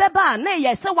nsakyeraya beba na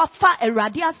ye se wafa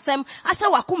Awurade asem ahye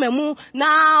wakomemu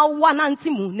na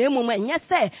wanantimu na emom enye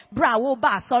se bra wo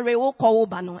ba sorry wo kọ wo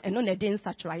ba no eno na de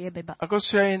nsakyeraya beba. Because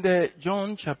in the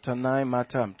John chapter 9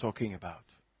 matter I'm talking about,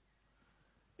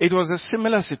 it was a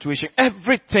similar situation.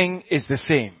 Everything is the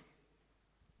same.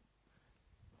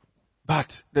 But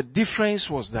the difference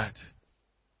was that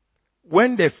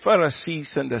when the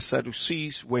Pharisees and the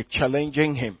Sadducees were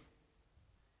challenging him,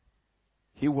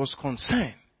 he was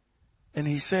concerned. And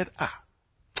he said,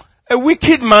 a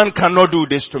wicked man cannot do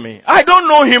this to me. I don't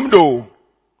know him though,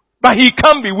 but he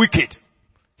can't be wicked.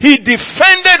 He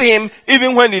defended him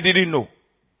even when he didn't know.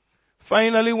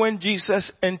 Finally, when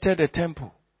Jesus entered the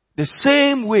temple, the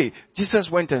same way, Jesus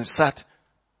went and sat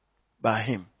by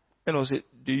him. And I said,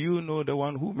 do you know the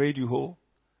one who made you whole?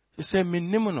 He said,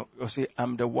 "Minimono." You say,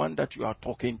 "I'm the one that you are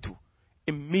talking to."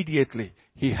 Immediately,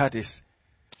 he had his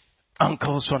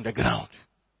ankles on the ground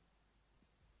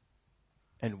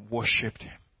and worshipped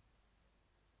him.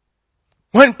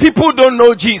 When people don't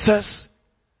know Jesus,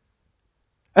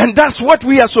 and that's what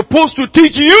we are supposed to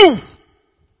teach you,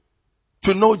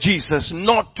 to know Jesus,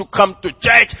 not to come to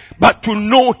church, but to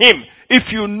know him.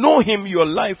 If you know him, your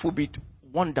life will be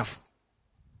wonderful.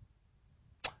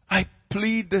 I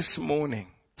plead this morning,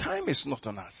 time is not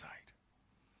on our side,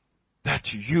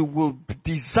 that you will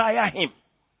desire him.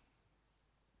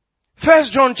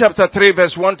 1 John chapter 3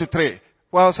 verse 1 to 3.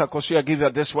 Whilst Akosia gives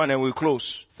us this one and we'll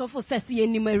close. So for says ye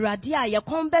ni meradi a ye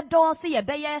kon bedo se ye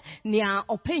beye nea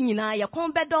opanyina ye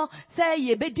kon bedo se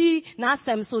ye bedi na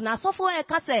asem so na so for e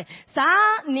ka se sa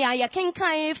nea ye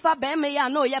kenkan fa be me ya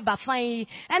no ye bafan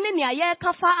ene nea ye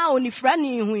ka fa a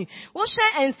onifrani hu wo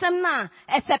hye ensem na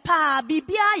esepa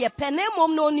bibia ye pene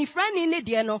mom no onifrani ne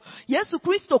de no Yesu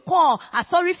Kristo call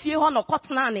asori fie ho no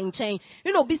kotena ne nchen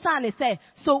you know bisa ne se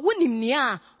so wonim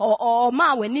nea o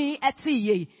ma wani eti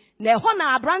ye na ho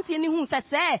na abrante ni hu se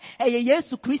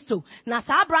Yesu Kristo na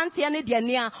sa abrante ne de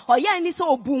ne a oye ni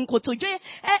so obu nkotodwe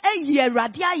yi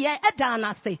Awurade aye eda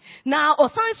na se na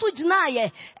osan so gina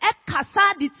aye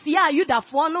kasa di tia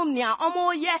Yudafo no nea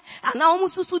omo ye ana omo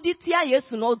susu di tia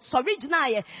Yesu no sorry gina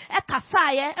aye kasa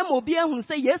aye e mo bi ehun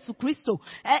se Yesu Kristo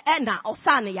na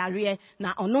osa ne yare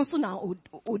na ono so na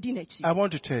odi na chi. I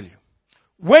want to tell you,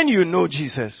 when you know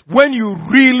Jesus, when you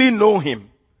really know him,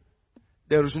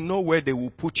 there is nowhere they will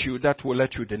put you that will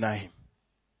let you deny him.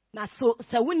 Na so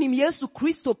wunim Yesu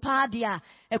Kristo pa dia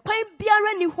ekwan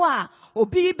biara ni ho a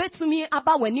obi betumi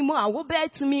aba wanimu a wo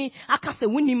betumi aka se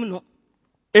wunim no.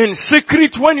 In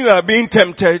secret, when you are being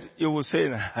tempted, you will say,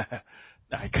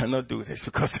 "I cannot do this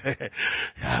because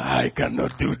I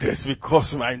cannot do this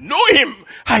because I know him.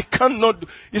 I cannot."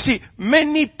 You see,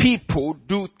 many people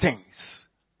do things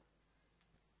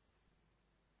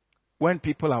when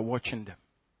people are watching them.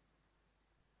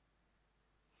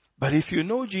 But if you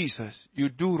know Jesus, you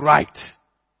do right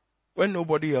when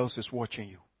nobody else is watching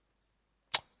you.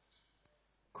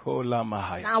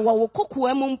 Na wo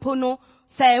kokoa mu mpo no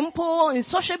se mpo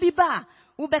nsɔhwɛ bi ba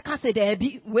wo bɛka se da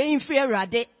bi we mfiri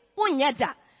Awurade wonyɛ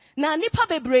da na nipa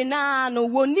bebre na no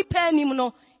wo nipa anim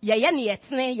no yɛyɛ ne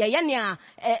yɛtene yɛyɛ ne a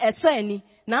ɛsɔ ani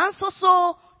na nso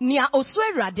so nia osu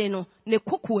Awurade no ne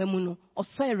kokoa mu no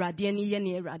osu Awurade ani yɛ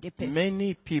ne Awurade pɛ.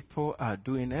 Many people are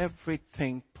doing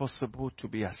everything possible to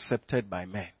be accepted by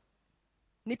men.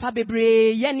 Nipa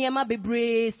bebre yɛ nneɛma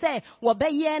bebre sɛ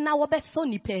wɔbɛyɛ na wɔbɛsɔ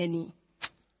nipa ani.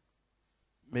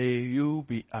 May you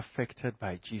be affected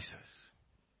by Jesus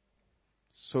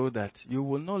so that you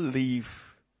will not live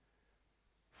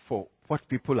for what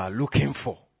people are looking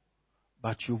for,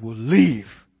 but you will live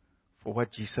for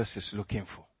what Jesus is looking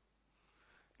for.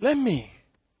 Let me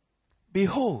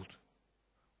behold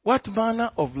what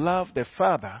manner of love the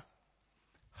Father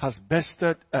has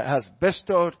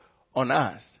bestowed on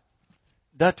us,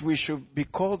 that we should be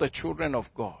called the children of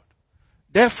God.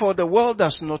 Therefore, the world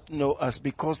does not know us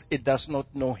because it does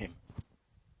not know him.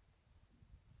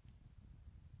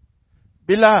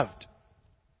 Beloved,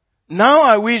 now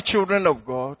are we children of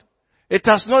God. It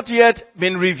has not yet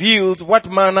been revealed what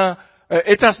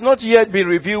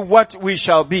we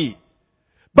shall be.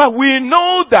 But we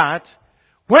know that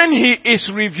when he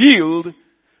is revealed,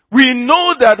 we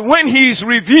know that when he is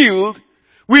revealed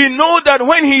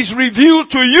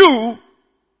to you,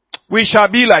 we shall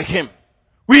be like him.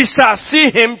 We shall see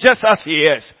him just as he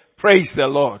is. Praise the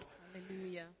Lord.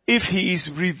 Hallelujah. If he is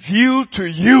revealed to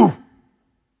you,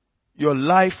 your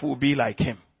life will be like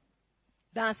him.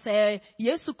 That's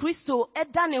Yesu Kristo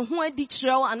eda ne ho adi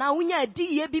kyerɛw ana wonya adi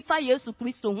ye bi fa Yesu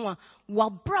Kristo ho a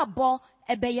wabrabɔ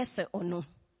ɛbɛyɛ sɛ ɔno.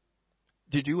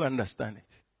 Did you understand it?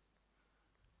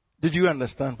 Did you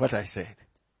understand what I said?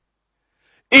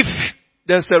 If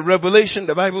there's a revelation,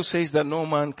 the Bible says that no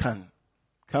man can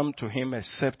come to him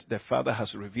except the Father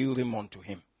has revealed him unto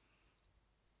him.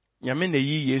 Nyame na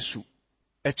yi Yesu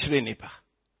ekyere nipa.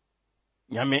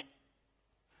 Nyame.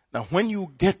 Now when you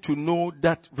get to know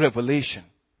that revelation,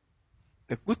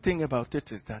 the good thing about it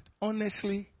is that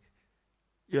honestly,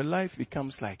 your life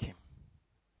becomes like him.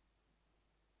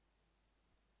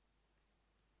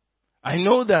 I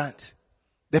know that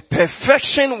the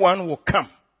perfection one will come,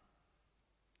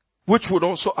 which would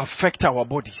also affect our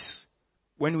bodies.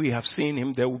 When we have seen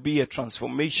him, there will be a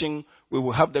transformation. We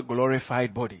will have the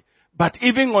glorified body. But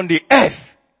even on the earth,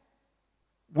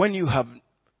 when you have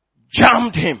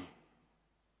jammed him,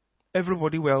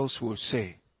 everybody else will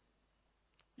say,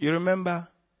 you remember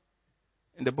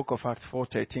in the book of Acts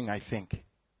 4:13, I think,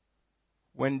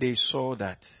 when they saw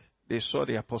that they saw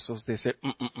the apostles, they said,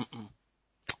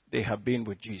 they have been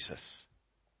with Jesus.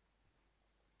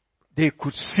 They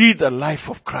could see the life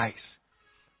of Christ.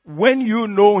 When you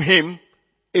know him,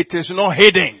 it is not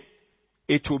hidden.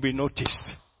 It will be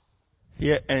noticed.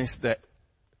 Here ends the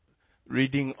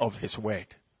reading of his word.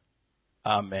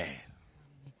 Amen.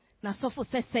 Na sofo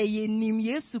se ye nim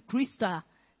Yesu Kristo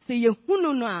se ye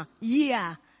hunu no a ye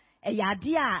a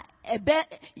eyade a ebe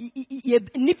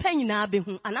nipa nyina be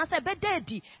hu anase ebe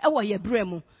dedi e wo ye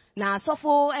bremu na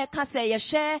sofo ka se ye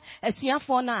hye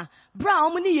asuafo na bra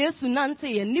omu ni Yesu nante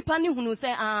ye nipa ni hunu se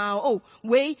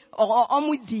we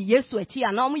omu di Yesu achi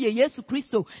ana omu ye Yesu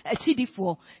Kristo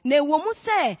achidifo na ewo mu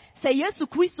se Yesu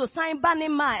Kristo san ba ne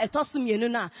ma etosumienu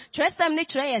na kyerɛsɛm ne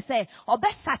kyerɛ ye se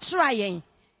obesachira yen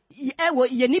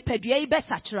ye nipadua yi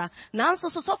besachira na nso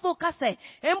so sofo ka se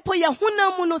empo ye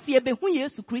hunamu no se ye behu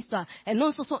Yesu Kristo eno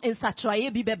nso so ensachira ye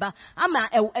bi beba ama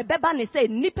ebeba ne se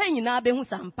nipa nyina behu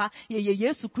sampa ye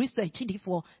Yesu Kristo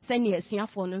achidifo se ne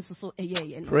asuafo no nso so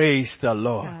eye. Praise the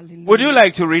Lord. Hallelujah. Would you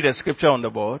like to read a scripture on the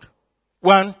board?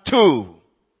 1, 2.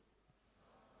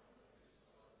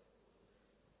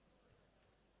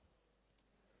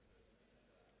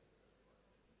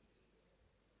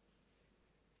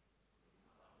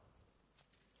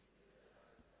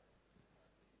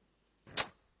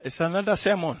 It's another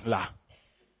sermon.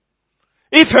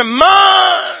 If a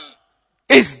man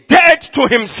is dead to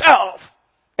himself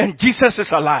and Jesus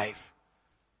is alive,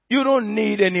 you don't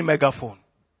need any megaphone.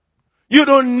 You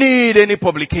don't need any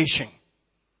publication.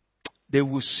 They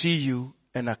will see you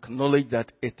and acknowledge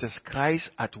that it is Christ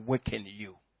at work in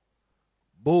you,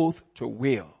 both to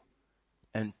will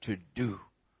and to do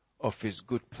of his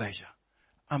good pleasure.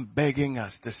 I'm begging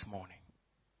us this morning.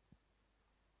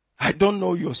 I don't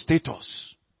know your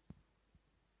status,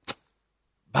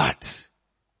 but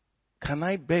can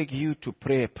I beg you to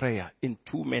pray a prayer in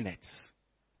 2 minutes?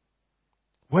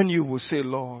 When you will say,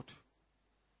 Lord,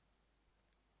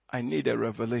 I need a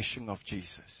revelation of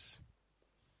Jesus.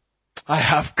 I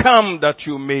have come that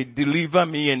you may deliver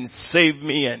me and save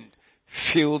me and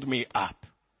fill me up.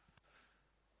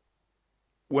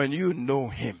 When you know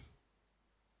him,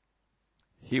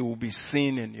 he will be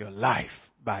seen in your life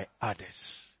by others.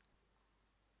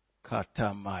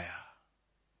 Katamaya.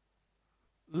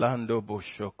 Lando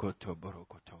Boshokoto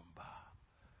Borokotomba.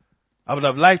 I would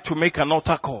have liked to make an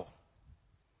altar call,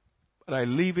 but I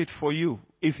leave it for you.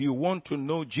 If you want to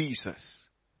know Jesus,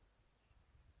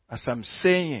 as I'm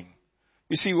saying,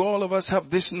 you see, all of us have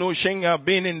this notion. I've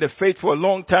been in the faith for a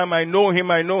long time. I know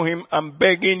him. I'm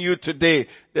begging you today.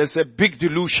 There's a big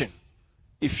delusion.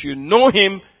 If you know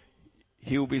him,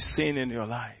 he will be seen in your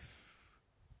life.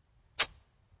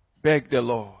 Beg the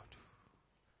Lord.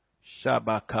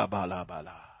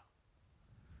 Shabakabalabala.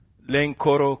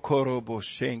 Lenkoro korobo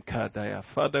shenkadaya.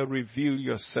 Father, reveal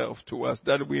yourself to us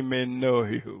that we may know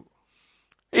you.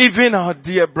 Even our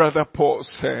dear brother Paul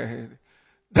said,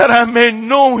 that I may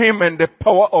know him and the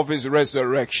power of his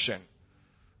resurrection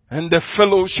and the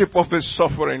fellowship of his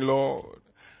suffering, Lord.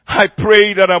 I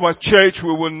pray that our church we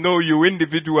will know you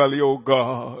individually, O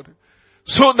God,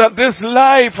 so that this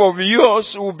life of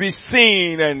yours will be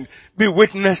seen and be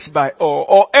witnessed by all.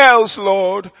 Or else,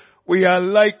 Lord, we are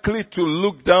likely to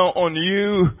look down on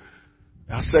you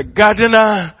as a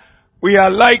gardener. We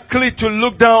are likely to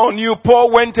look down on you.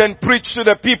 Paul went and preached to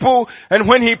the people, and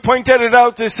when he pointed it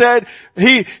out, he said,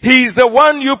 he's the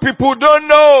one you people don't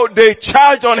know. They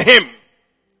charge on him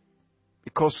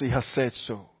because he has said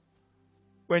so.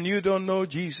 When you don't know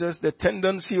Jesus, the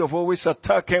tendency of always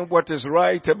attacking what is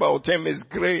right about him is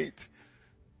great.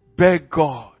 Beg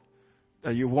God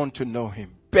that you want to know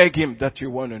him. Beg him that you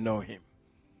want to know him.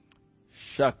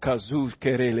 Shakazu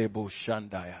kerelebo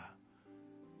shandaya.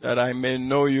 That I may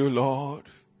know you, Lord,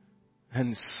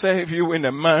 and save you in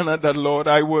a manner that, Lord,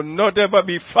 I will not ever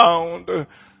be found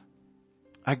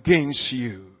against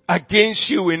you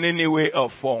in any way or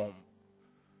form.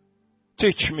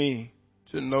 Teach me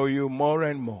to know you more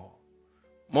and more.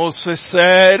 Moses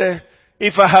said,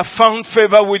 if I have found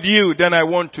favor with you, then I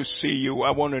want to see you.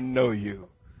 I want to know you.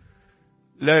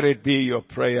 Let it be your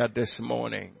prayer this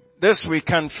morning. This we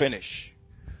can't finish.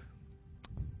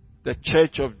 The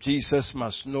church of Jesus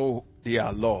must know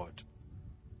their Lord.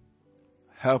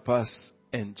 Help us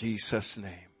in Jesus'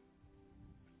 name.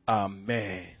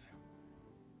 Amen.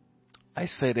 I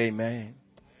said amen.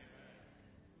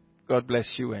 God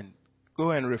bless you and go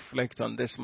and reflect on this.